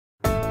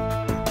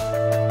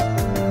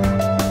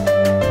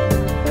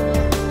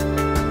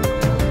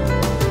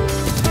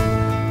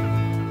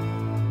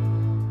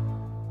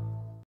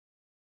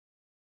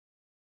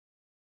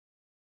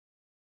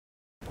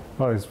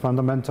Well, it's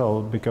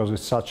fundamental because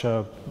it's such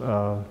a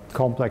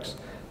complex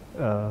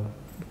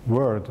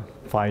word.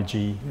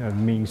 5G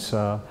means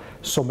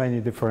so many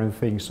different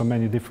things, so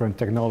many different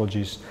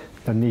technologies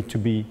that need to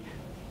be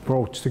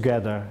brought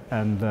together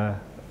and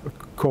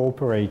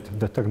cooperate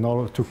the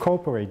technology. To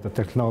cooperate the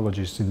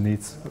technologies, it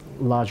needs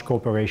large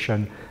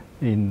cooperation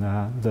in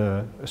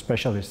the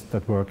specialists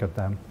that work at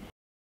them.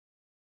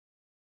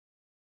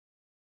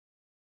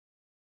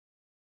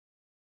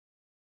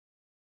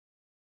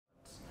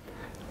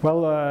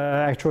 Well,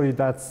 actually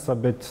that's a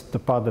bit the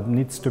part that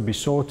needs to be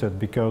sorted,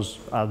 because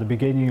at the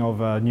beginning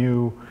of a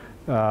new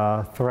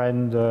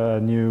trend,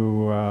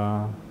 new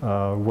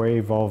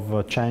wave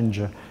of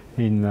change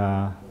in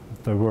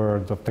the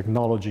world of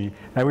technology,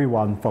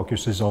 everyone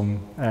focuses on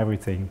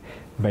everything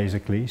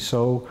basically.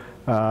 So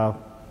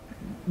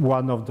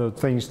one of the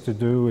things to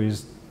do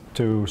is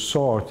to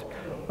sort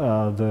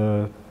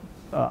the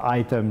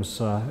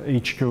items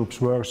each group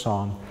works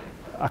on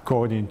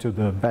according to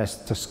the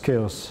best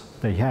skills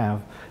they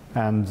have,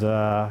 and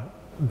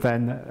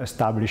then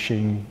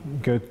establishing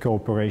good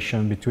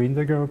cooperation between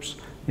the groups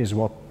is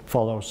what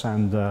follows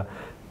and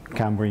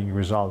can bring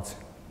results.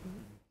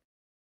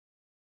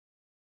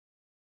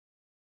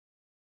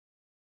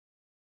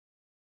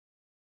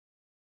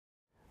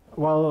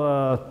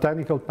 Well,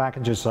 technical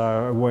packages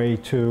are a way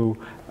to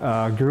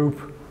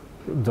group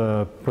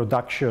the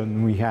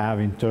production we have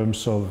in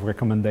terms of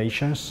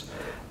recommendations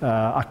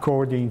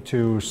according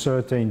to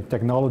certain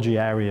technology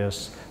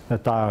areas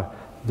that are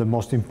the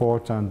most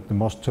important, the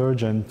most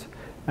urgent,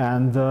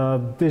 and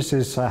this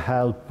is a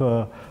help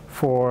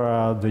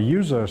for the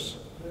users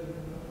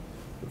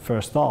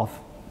first off,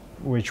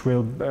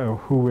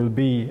 who will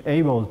be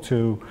able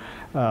to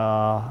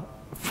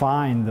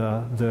find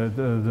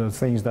the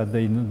things that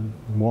they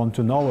want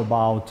to know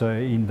about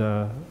in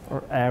the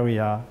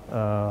area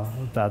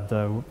that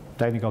the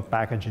technical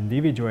package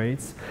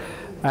individuates,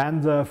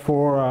 and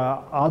for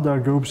other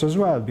groups as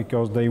well,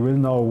 because they will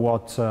know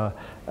what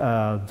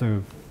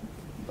the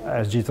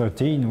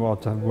SG13,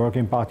 what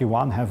Working Party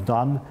 1 have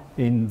done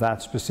in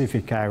that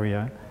specific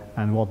area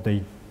and what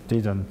they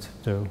didn't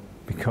do,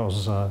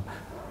 because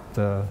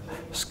the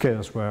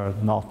skills were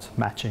not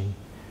matching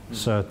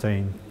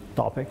certain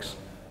topics.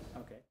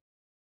 Okay.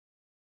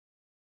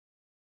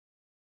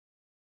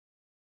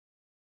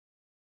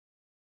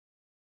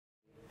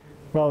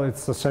 Well,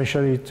 it's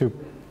essentially to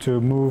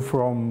move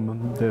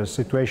from the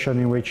situation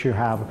in which you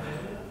have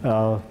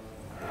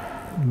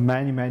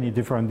many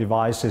different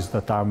devices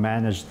that are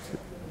managed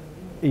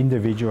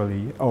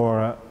individually,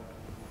 or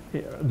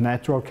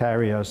network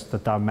areas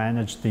that are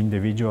managed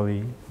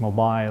individually,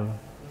 mobile,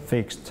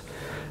 fixed,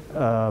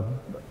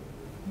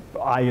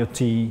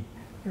 IoT,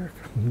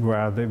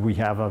 where we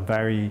have a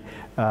very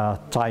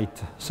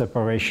tight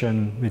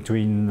separation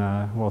between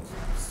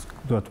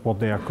what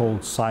they are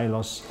called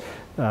silos,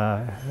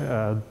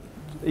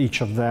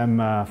 each of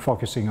them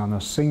focusing on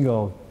a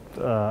single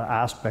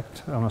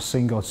aspect, on a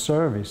single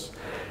service.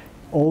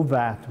 All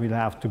that will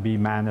have to be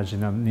managed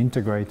in an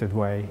integrated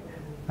way,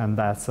 and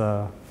that's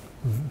a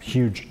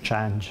huge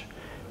change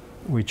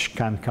which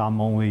can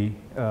come only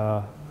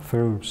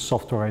through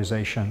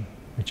softwareization,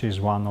 which is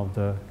one of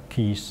the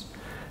keys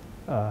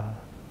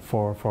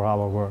for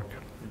our work.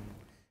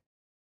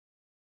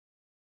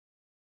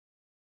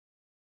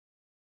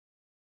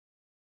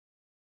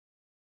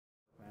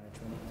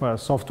 Well,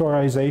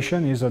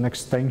 softwareization is an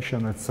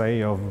extension, let's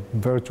say, of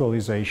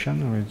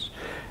virtualization. Which,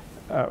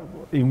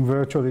 in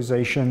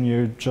virtualization,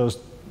 you just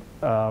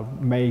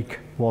make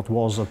what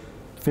was a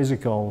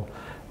physical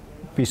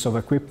piece of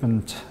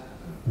equipment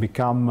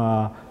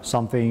become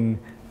something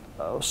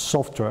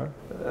software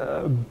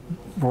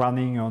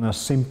running on a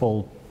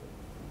simple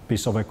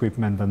piece of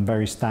equipment and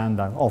very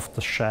standard, off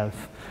the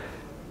shelf.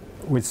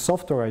 With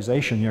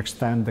softwareization, you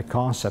extend the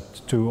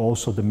concept to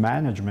also the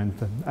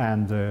management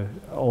and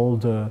all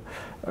the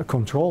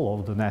control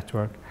of the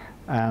network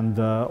and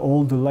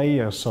all the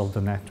layers of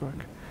the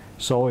network.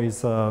 So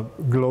it's a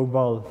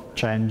global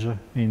change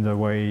in the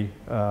way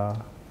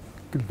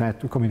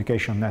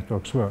communication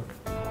networks work.